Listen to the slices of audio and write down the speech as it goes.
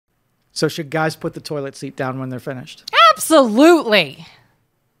So should guys put the toilet seat down when they're finished? Absolutely.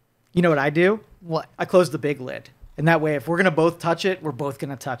 You know what I do? What? I close the big lid. And that way, if we're going to both touch it, we're both going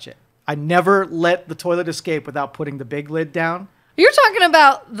to touch it. I never let the toilet escape without putting the big lid down. You're talking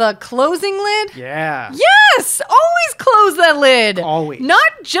about the closing lid? Yeah. Yes! Always close that lid. Always.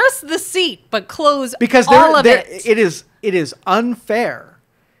 Not just the seat, but close because all of it. It is unfair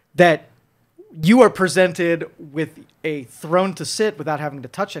that you are presented with a throne to sit without having to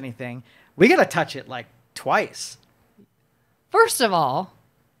touch anything. We got to touch it like twice. First of all,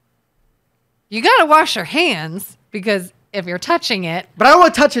 you got to wash your hands because if you're touching it. But I don't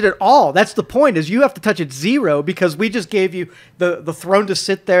want to touch it at all. That's the point, is you have to touch it zero because we just gave you the throne to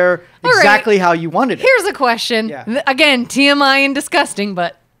sit there exactly how you wanted it. Here's a question. Yeah. Again, TMI and disgusting,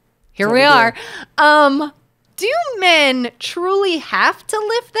 but here we are. Do men truly have to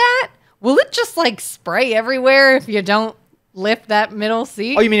lift that? Will it just like spray everywhere if you don't lift that middle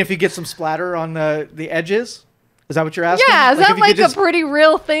seat? Oh, you mean if you get some splatter on the edges? Is that what you're asking? Yeah, is that like a pretty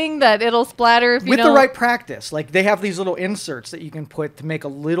real thing that it'll splatter if you don't? With the right practice. Like they have these little inserts that you can put to make a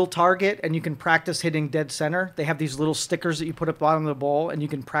little target and you can practice hitting dead center. They have these little stickers that you put at the bottom of the bowl and you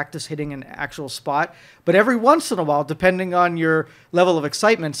can practice hitting an actual spot. But every once in a while, depending on your level of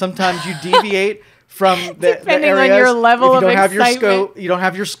excitement, sometimes you deviate from the areas. On your level if you don't of have excitement. your scope, you don't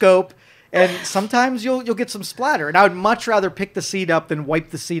have your scope. And sometimes you'll get some splatter. And I would much rather pick the seat up than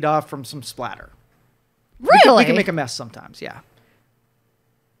wipe the seat off from some splatter. Really? We can make a mess sometimes, yeah.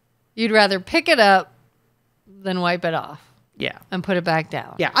 You'd rather pick it up than wipe it off. Yeah. And put it back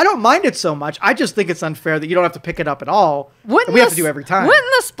down. Yeah, I don't mind it so much. I just think it's unfair that you don't have to pick it up at all. Wouldn't we have to do every time.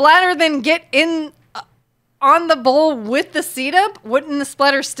 Wouldn't the splatter then get in on the bowl with the seat up? Wouldn't the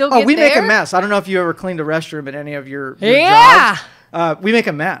splatter still get there? Oh, we make a mess. I don't know if you ever cleaned a restroom at any of your yeah. jobs. We make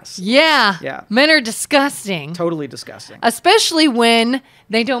a mess. Yeah. Yeah. Men are disgusting. Totally disgusting. Especially when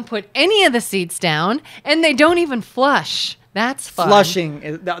they don't put any of the seats down and they don't even flush. That's fun.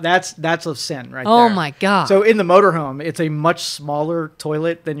 Flushing, that's a sin right there. Oh my God. So in the motorhome, it's a much smaller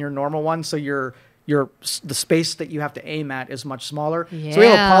toilet than your normal one. So the space that you have to aim at is much smaller. Yeah. So we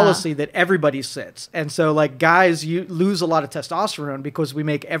have a policy that everybody sits. And so like guys, you lose a lot of testosterone because we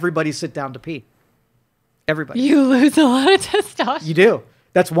make everybody sit down to pee. Everybody. You lose a lot of testosterone. You do.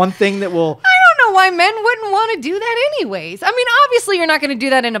 That's one thing that will... I don't know why men wouldn't want to do that anyways. I mean, obviously you're not going to do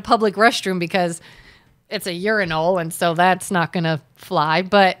that in a public restroom because it's a urinal and so that's not going to fly.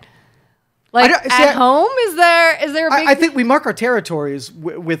 But like at home, is there a big... I think we mark our territories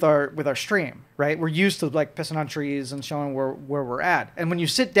with our stream, right? We're used to like pissing on trees and showing where we're at. And when you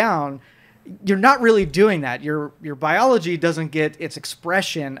sit down, you're not really doing that. Your biology doesn't get its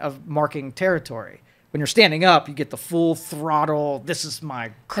expression of marking territory. When you're standing up, you get the full throttle. This is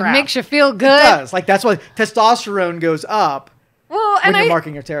my crap. It makes you feel good. It does. Like that's why testosterone goes up when you're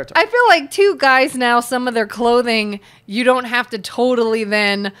marking your territory. I feel like too, guys now, some of their clothing, you don't have to totally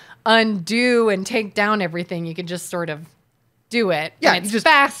then undo and take down everything. You can just sort of do it. Yeah, and it's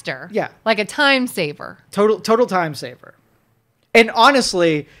faster. Yeah. Like a time saver. Total time saver. And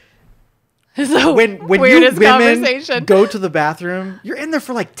honestly... So when you women go to the bathroom, you're in there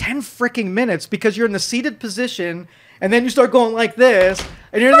for like 10 freaking minutes because you're in the seated position and then you start going like this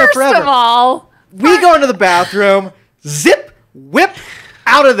and you're in there forever. First of all, we go into the bathroom, zip, whip,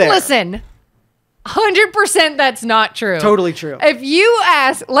 out of there. Listen, 100% that's not true. Totally true. If you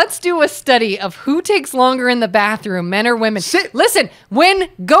ask, let's do a study of who takes longer in the bathroom, men or women. Listen, when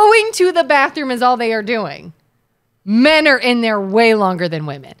going to the bathroom is all they are doing, men are in there way longer than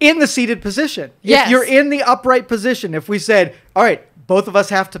women. In the seated position. Yes. If you're in the upright position, if we said, all right, both of us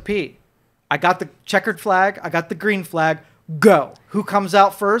have to pee. I got the checkered flag. I got the green flag. Go. Who comes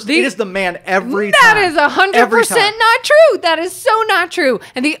out first? It is the man every time. That is 100% not true. That is so not true.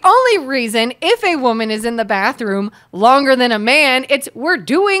 And the only reason, if a woman is in the bathroom longer than a man, it's we're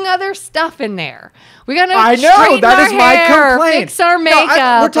doing other stuff in there. We gotta straighten our hair, fix our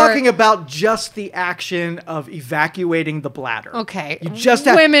makeup. We're talking about just the action of evacuating the bladder. Okay. You just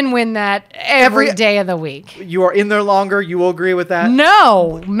women win that every day of the week. You are in there longer. You will agree with that?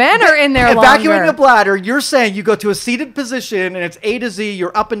 No. Men are in there longer. Evacuating the bladder, you're saying you go to a seated position and it's A to Z,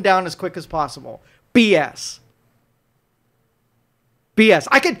 you're up and down as quick as possible. BS. BS.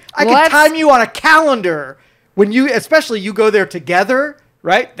 I could time you on a calendar when especially you go there together,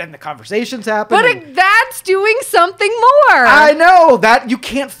 right? Then the conversations happen. But that's doing something more. I know that you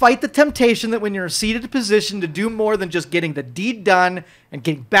can't fight the temptation that when you're in a seated position to do more than just getting the deed done and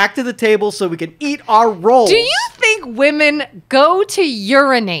getting back to the table so we can eat our rolls. Do you think women go to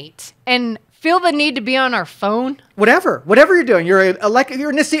urinate and feel the need to be on our phone? Whatever you're doing, you're in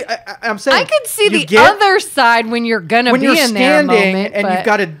a seat. I'm saying I could see the other side when you're gonna be in there a moment, and you've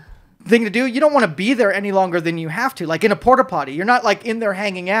got to thing to do. You don't want to be there any longer than you have to. Like in a porta potty, you're not like in there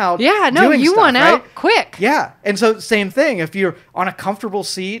hanging out. Yeah, no, doing you stuff, want right? out quick. Yeah. And so same thing. If you're on a comfortable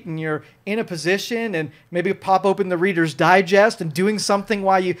seat and you're in a position and maybe pop open the Reader's Digest and doing something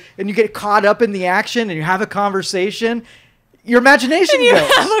while you get caught up in the action and you have a conversation, your imagination And you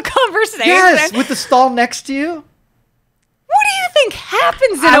goes. have a conversation. Yes, with the stall next to you. What do you think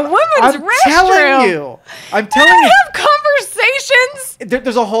happens in a women's restroom? I'm telling you. Have conversations.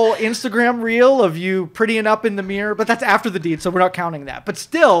 There's a whole Instagram reel of you prettying up in the mirror, but that's after the deed, so we're not counting that. But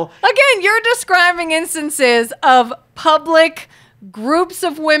still. Again, you're describing instances of public groups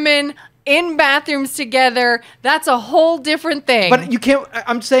of women in bathrooms together. That's a whole different thing. But you can't,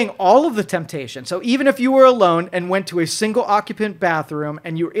 I'm saying all of the temptation. So even if you were alone and went to a single occupant bathroom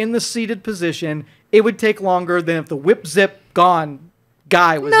and you're in the seated position, it would take longer than if the whip zip gone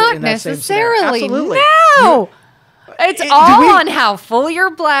guy was in that same scenario. Not necessarily. Absolutely. No. It's all on how full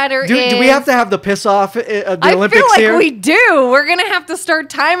your bladder is. Do we have to have the piss off of the Olympics here? I feel like we do. We're going to have to start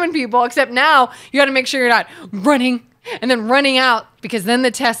timing people, except now you got to make sure you're not running and then running out, because then the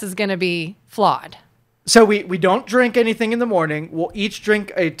test is going to be flawed. So we don't drink anything in the morning. We'll each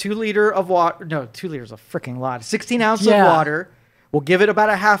drink a 2 liter of water. No, 2 liters is a freaking lot. 16 ounces of water. We'll give it about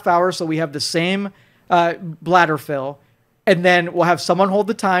a half hour so we have the same bladder fill. And then we'll have someone hold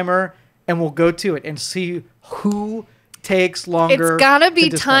the timer and we'll go to it and see who takes longer. It's got to be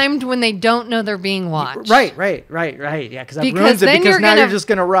timed when they don't know they're being watched. Right. Yeah, because that ruins it, because now you're just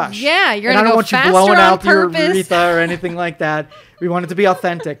going to rush. Yeah, you're going to go faster. I faster don't want you blowing out your purpose. urethra or anything like that. We want it to be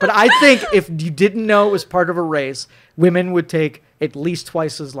authentic. But I think if you didn't know it was part of a race, women would take at least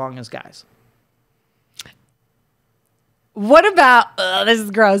twice as long as guys. What about, this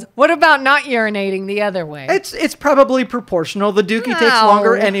is gross, what about not urinating the other way? It's probably proportional. The dookie takes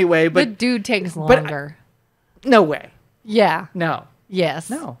longer anyway. But the dude takes longer. No way. Yeah. No. Yes.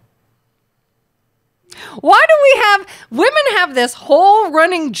 No. Why do women have this whole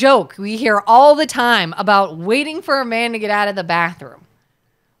running joke we hear all the time about waiting for a man to get out of the bathroom?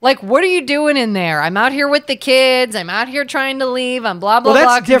 Like, what are you doing in there? I'm out here with the kids. I'm out here trying to leave. I'm blah, blah, blah. Well,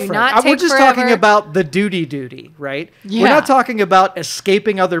 that's different. We're just forever? talking about the duty, right? Yeah. We're not talking about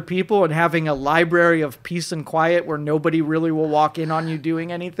escaping other people and having a library of peace and quiet where nobody really will walk in on you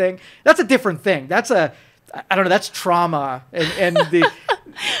doing anything. That's a different thing. I don't know, that's trauma. And the...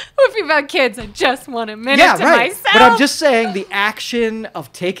 If you've got kids, I just want a minute to myself. But I'm just saying the action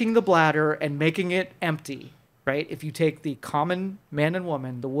of taking the bladder and making it empty, right? If you take the common man and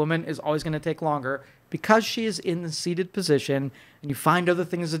woman, the woman is always going to take longer because she is in the seated position, and you find other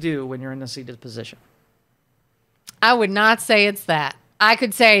things to do when you're in the seated position. I would not say it's that. I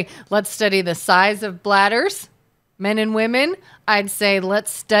could say, let's study the size of bladders, men and women. I'd say,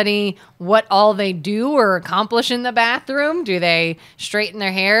 let's study what all they do or accomplish in the bathroom. Do they straighten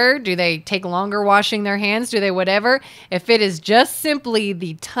their hair? Do they take longer washing their hands? Do they whatever? If it is just simply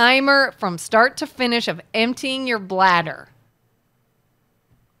the timer from start to finish of emptying your bladder,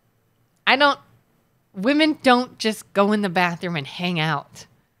 women don't just go in the bathroom and hang out.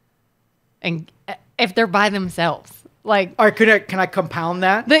 And if they're by themselves. Like, all right, can I compound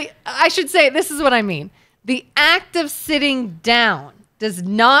that? I should say, this is what I mean. The act of sitting down does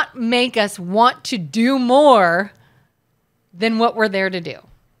not make us want to do more than what we're there to do.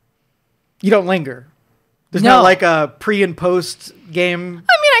 You don't linger. There's not like a pre and post game. I mean,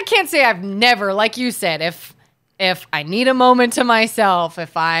 I can't say I've never, like you said, if I need a moment to myself,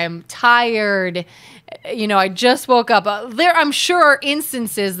 if I'm tired, I just woke up. I'm sure are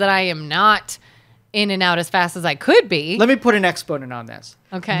instances that I am not in and out as fast as I could be. Let me put an exponent on this.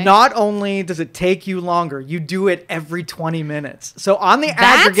 Okay. Not only does it take you longer, you do it every 20 minutes. So on the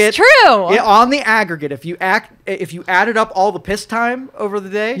aggregate, that's true. On the aggregate, if you added up all the piss time over the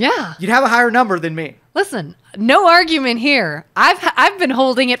day, you'd have a higher number than me. Listen, no argument here. I've been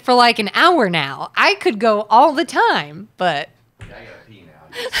holding it for like an hour now. I could go all the time, but I gotta pee now.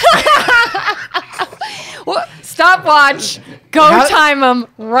 well, stopwatch. Go time them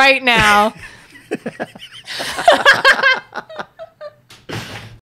right now.